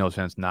absolutely no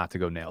sense not to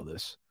go nail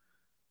this.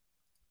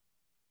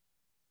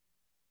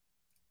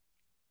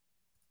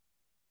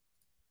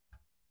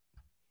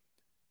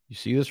 You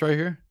see this right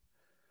here?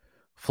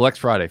 Flex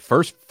Friday.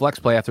 First flex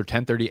play after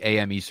 10:30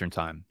 a.m. Eastern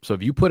time. So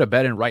if you put a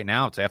bet in right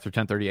now, it's after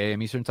 10:30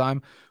 a.m. Eastern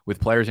time with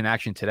players in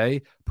action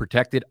today,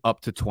 protected up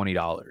to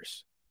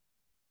 $20.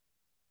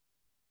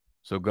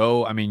 So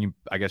go, I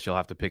guess you'll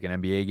have to pick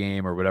an NBA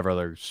game or whatever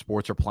other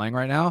sports are playing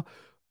right now.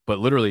 But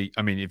literally,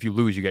 if you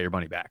lose, you get your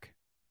money back.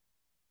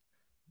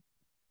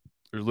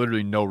 There's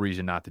literally no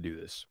reason not to do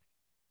this.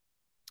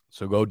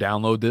 So go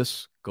download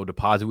this, go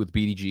deposit with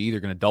BDG. They're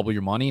going to double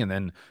your money, and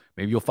then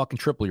maybe you'll fucking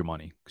triple your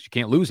money because you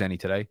can't lose any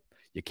today.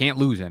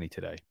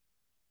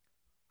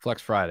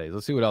 Flex Friday.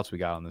 Let's see what else we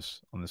got on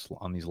these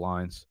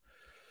lines.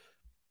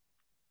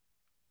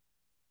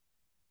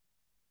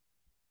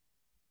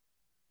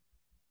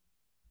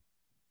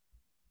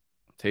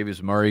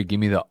 Tavius Murray, give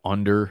me the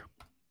under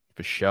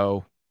for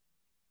show.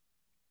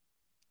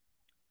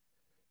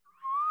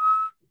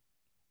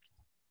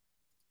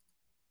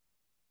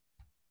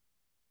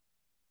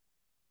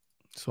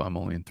 So I'm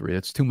only in 3.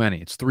 It's too many.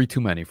 It's 3 too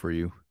many for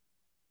you.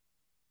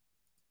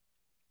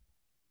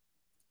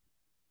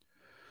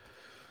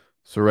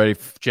 So ready,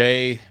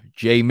 Jay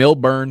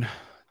Milburn.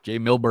 Jay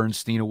Milburn,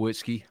 Steen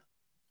Whiskey.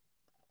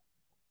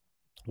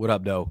 What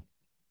up, though?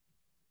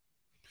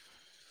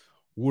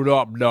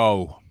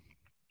 Let's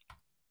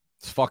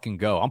fucking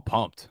go. I'm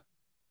pumped.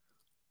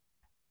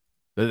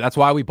 That's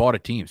why we bought a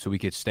team, so we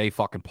could stay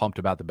fucking pumped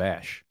about the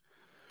bash.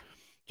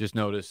 Just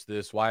noticed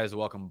this. Why has the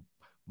welcome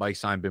bike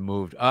sign been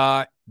moved?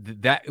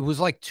 That it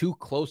was like too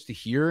close to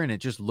here, and it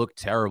just looked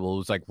terrible. It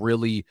was like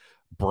really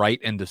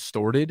bright and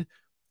distorted.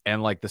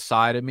 And like the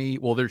side of me,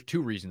 well, there's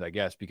 2 reasons, I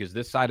guess, because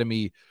this side of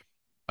me,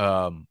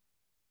 I'm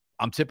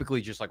typically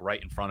just like right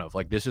in front of,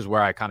 like, this is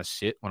where I kind of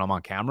sit when I'm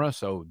on camera.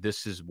 So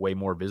this is way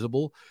more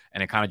visible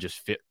and it kind of just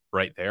fit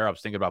right there. I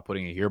was thinking about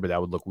putting it here, but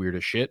that would look weird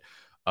as shit.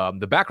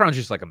 The background's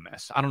just like a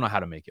mess. I don't know how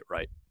to make it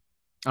right.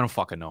 I don't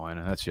fucking know,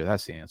 Anna.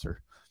 That's the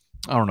answer.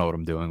 I don't know what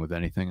I'm doing with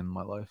anything in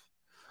my life.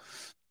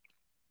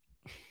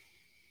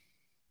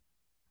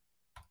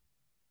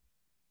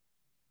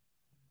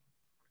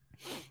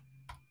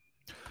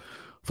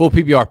 Full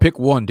PPR, pick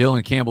 1.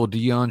 Dylan Campbell,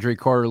 DeAndre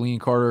Carter, Lean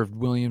Carter.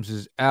 Williams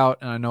is out,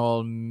 and I know I'll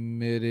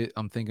admit it.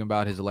 I'm thinking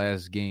about his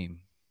last game.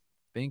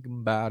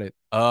 Thinking about it.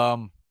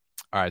 All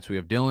right, so we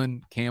have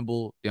Dylan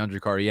Campbell, DeAndre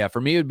Carter. Yeah,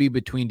 for me, it would be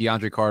between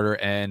DeAndre Carter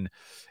and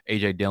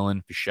A.J.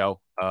 Dillon for show.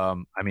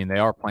 They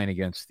are playing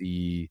against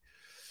the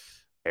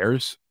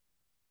Bears.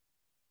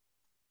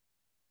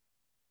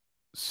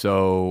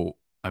 So,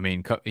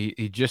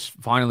 he just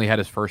finally had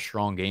his first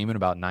strong game in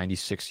about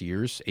 96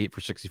 years. 8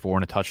 for 64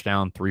 and a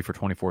touchdown, 3 for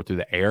 24 through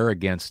the air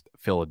against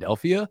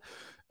Philadelphia.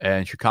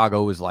 And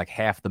Chicago is like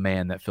half the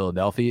man that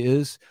Philadelphia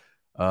is,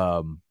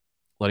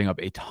 letting up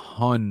a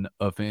ton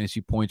of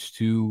fantasy points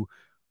to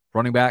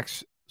running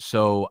backs.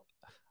 So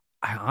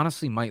I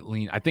honestly might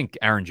lean. I think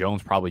Aaron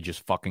Jones probably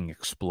just fucking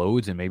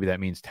explodes, and maybe that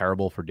means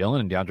terrible for Dylan.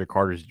 And DeAndre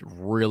Carter is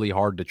really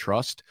hard to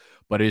trust,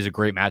 but it is a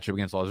great matchup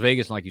against Las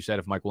Vegas. And like you said,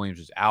 if Mike Williams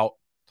is out, I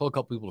told a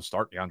couple people to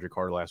start DeAndre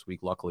Carter last week,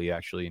 luckily,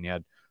 actually, and he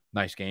had a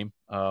nice game.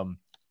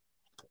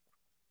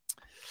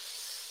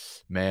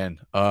 Man,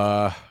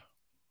 let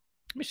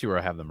me see where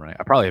I have them ranked.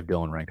 I probably have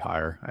Dylan ranked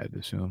higher, I'd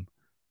assume.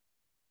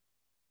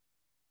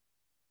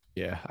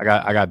 Yeah, I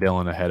got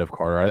Dylan ahead of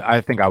Carter.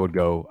 I think I would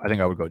go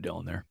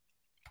Dylan there.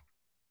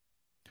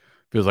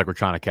 Feels like we're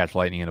trying to catch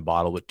lightning in a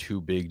bottle with 2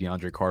 big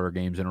DeAndre Carter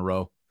games in a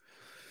row.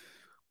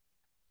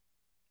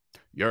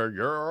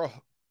 Oh.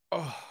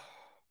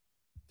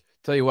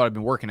 Tell you what, I've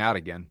been working out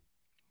again.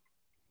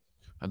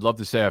 I'd love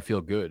to say I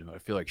feel good, but I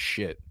feel like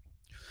shit.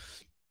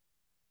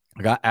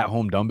 I got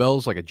at-home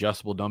dumbbells, like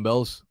adjustable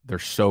dumbbells. They're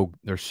so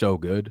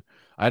good.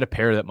 I had a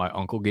pair that my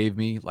uncle gave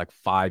me like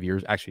 5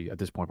 years, actually at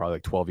this point probably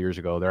like 12 years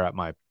ago. They're at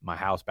my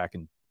house back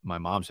in my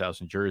mom's house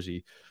in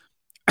Jersey.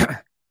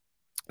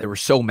 They were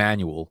so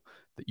manual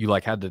that you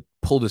like had to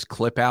pull this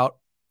clip out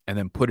and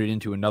then put it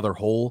into another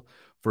hole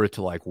for it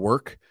to like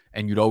work.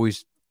 And you'd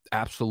always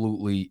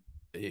absolutely,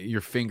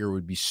 your finger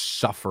would be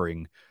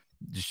suffering,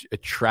 just a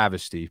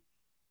travesty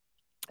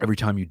every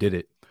time you did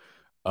it.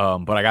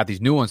 But I got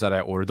these new ones that I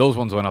ordered. Those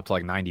ones went up to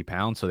like 90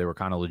 pounds, so they were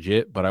kind of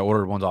legit. But I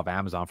ordered ones off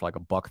Amazon for like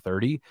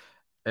 $130,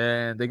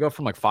 and they go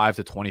from like 5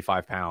 to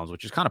 25 pounds,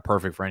 which is kind of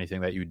perfect for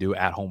anything that you do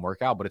at home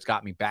workout. But it's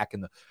got me back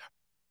in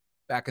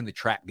the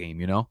track game.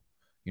 You know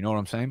what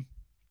I'm saying?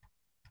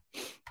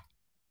 I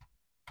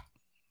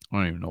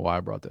don't even know why I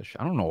brought that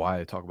shit. I don't know why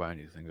I talk about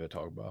anything that I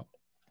talk about.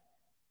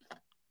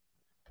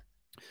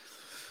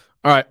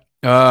 All right.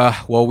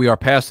 Well, we are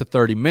past the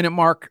 30-minute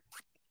mark.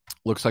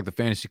 Looks like the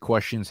fantasy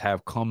questions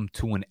have come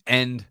to an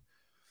end.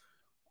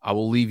 I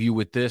will leave you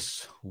with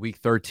this. Week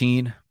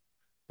 13,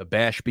 the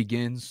bash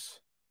begins.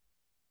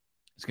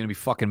 It's going to be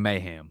fucking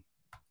mayhem.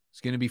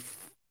 It's going to be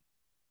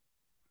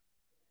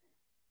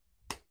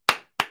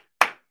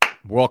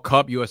World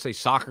Cup USA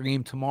soccer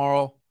game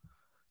tomorrow.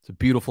 It's a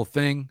beautiful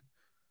thing.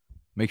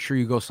 Make sure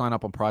you go sign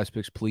up on Prize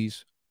Picks,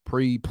 please.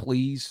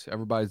 Please.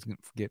 Everybody's going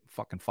to get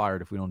fucking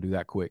fired if we don't do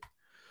that quick.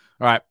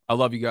 All right. I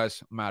love you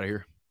guys. I'm out of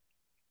here.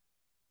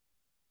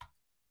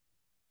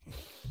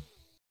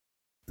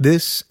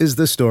 This is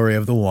the story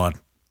of the one.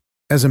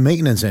 As a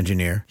maintenance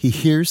engineer, he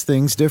hears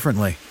things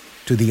differently.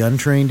 To the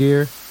untrained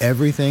ear,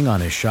 everything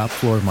on his shop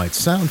floor might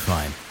sound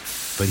fine,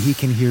 but he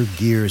can hear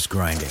gears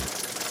grinding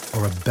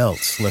or a belt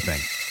slipping.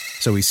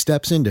 So he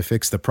steps in to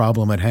fix the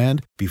problem at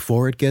hand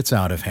before it gets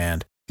out of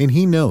hand. And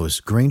he knows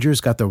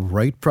Grainger's got the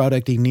right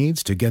product he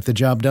needs to get the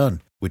job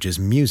done, which is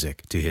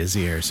music to his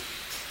ears.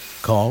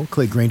 Call,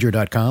 click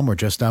Grainger.com, or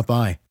just stop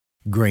by.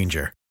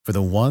 Grainger, for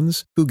the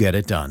ones who get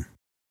it done.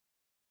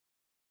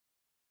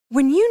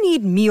 When you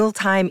need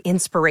mealtime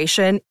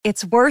inspiration,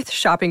 it's worth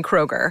shopping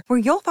Kroger, where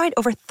you'll find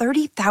over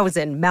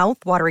 30,000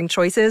 mouth-watering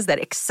choices that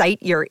excite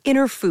your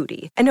inner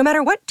foodie. And no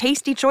matter what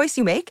tasty choice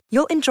you make,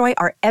 you'll enjoy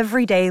our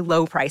everyday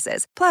low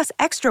prices, plus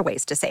extra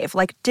ways to save,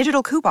 like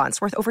digital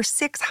coupons worth over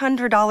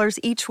 $600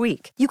 each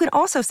week. You can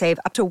also save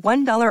up to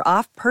 $1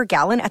 off per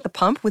gallon at the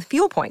pump with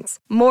fuel points.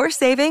 More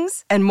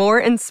savings and more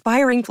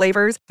inspiring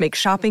flavors make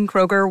shopping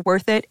Kroger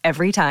worth it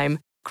every time.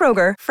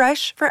 Kroger,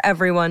 fresh for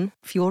everyone.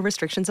 Fuel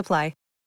restrictions apply.